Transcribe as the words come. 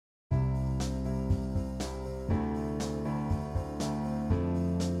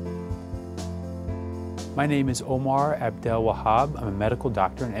My name is Omar Abdel-Wahab. I'm a medical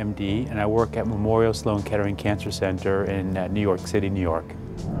doctor and MD, and I work at Memorial Sloan Kettering Cancer Center in New York City, New York.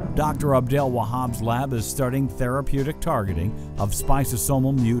 Dr. Abdel-Wahab's lab is studying therapeutic targeting of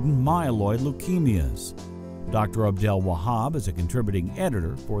spliceosomal mutant myeloid leukemias. Dr. Abdel-Wahab is a contributing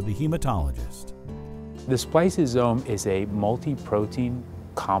editor for The Hematologist. The spliceosome is a multi-protein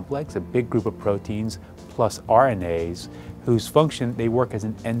complex, a big group of proteins plus RNAs whose function, they work as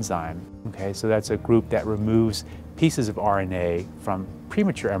an enzyme. Okay, so that's a group that removes pieces of RNA from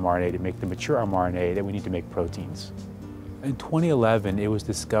premature mRNA to make the mature mRNA that we need to make proteins. In 2011, it was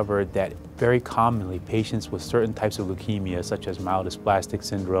discovered that very commonly patients with certain types of leukemia, such as myelodysplastic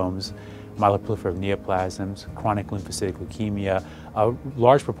syndromes, myeloproliferative neoplasms, chronic lymphocytic leukemia, a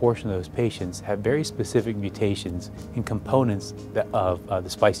large proportion of those patients have very specific mutations in components of the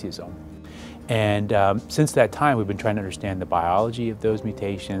spliceosome. And since that time, we've been trying to understand the biology of those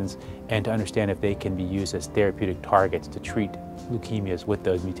mutations and to understand if they can be used as therapeutic targets to treat leukemias with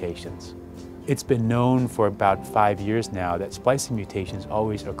those mutations. It's been known for about 5 years now that splicing mutations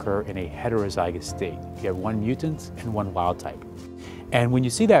always occur in a heterozygous state. You have one mutant and one wild type. And when you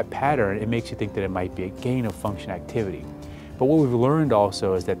see that pattern, it makes you think that it might be a gain of function activity. But what we've learned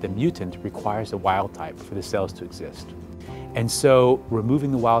also is that the mutant requires a wild type for the cells to exist. And so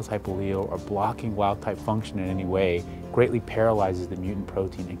removing the wild type allele or blocking wild type function in any way greatly paralyzes the mutant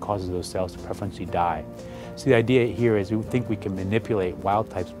protein and causes those cells to preferentially die. So the idea here is we think we can manipulate wild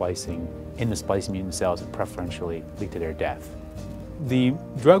type splicing in the splice mutant cells and preferentially lead to their death. The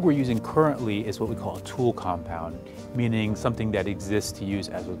drug we're using currently is what we call a tool compound, meaning something that exists to use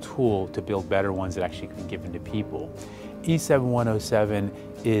as a tool to build better ones that actually can be given to people. E7107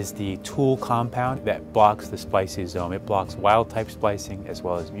 is the tool compound that blocks the spliceosome. It blocks wild-type splicing as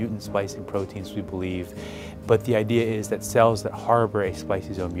well as mutant splicing proteins, we believe. But the idea is that cells that harbor a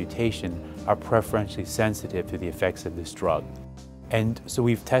spliceosome mutation are preferentially sensitive to the effects of this drug. And so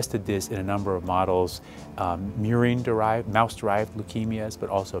we've tested this in a number of models, murine-derived, mouse-derived leukemias, but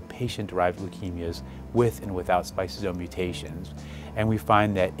also patient-derived leukemias with and without spliceosome mutations. And we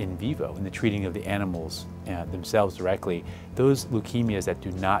find that in vivo, in the treating of the animals themselves directly, those leukemias that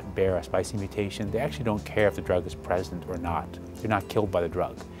do not bear a splicing mutation, they actually don't care if the drug is present or not. They're not killed by the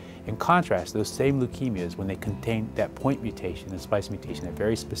drug. In contrast, those same leukemias, when they contain that point mutation, the splice mutation, a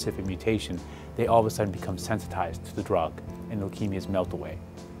very specific mutation, they all of a sudden become sensitized to the drug and leukemias melt away.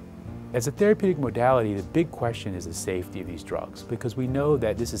 As a therapeutic modality, the big question is the safety of these drugs, because we know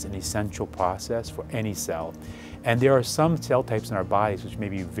that this is an essential process for any cell. And there are some cell types in our bodies which may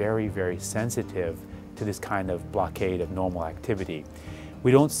be very, very sensitive to this kind of blockade of normal activity.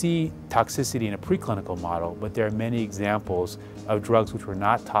 We don't see toxicity in a preclinical model, but there are many examples of drugs which were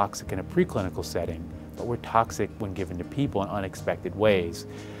not toxic in a preclinical setting, but were toxic when given to people in unexpected ways.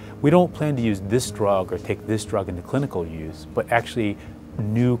 We don't plan to use this drug or take this drug into clinical use, but actually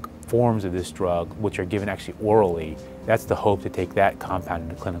new forms of this drug, which are given actually orally, that's the hope to take that compound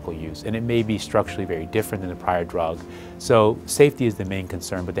into clinical use. And it may be structurally very different than the prior drug. So safety is the main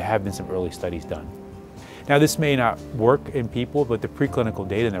concern, but there have been some early studies done. Now, this may not work in people, but the preclinical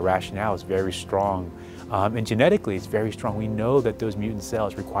data and the rationale is very strong. And genetically, it's very strong. We know that those mutant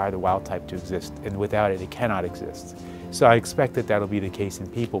cells require the wild type to exist, and without it, it cannot exist. So I expect that that'll be the case in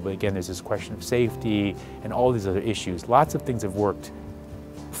people, but again, there's this question of safety and all these other issues. Lots of things have worked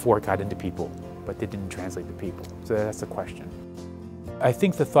before it got into people, but they didn't translate to people. So that's the question. I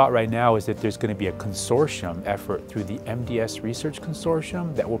think the thought right now is that there's going to be a consortium effort through the MDS Research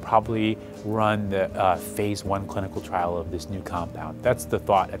Consortium that will probably run the phase 1 clinical trial of this new compound. That's the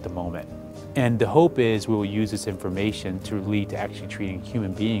thought at the moment. And the hope is we will use this information to lead to actually treating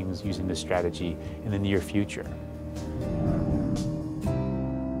human beings using this strategy in the near future.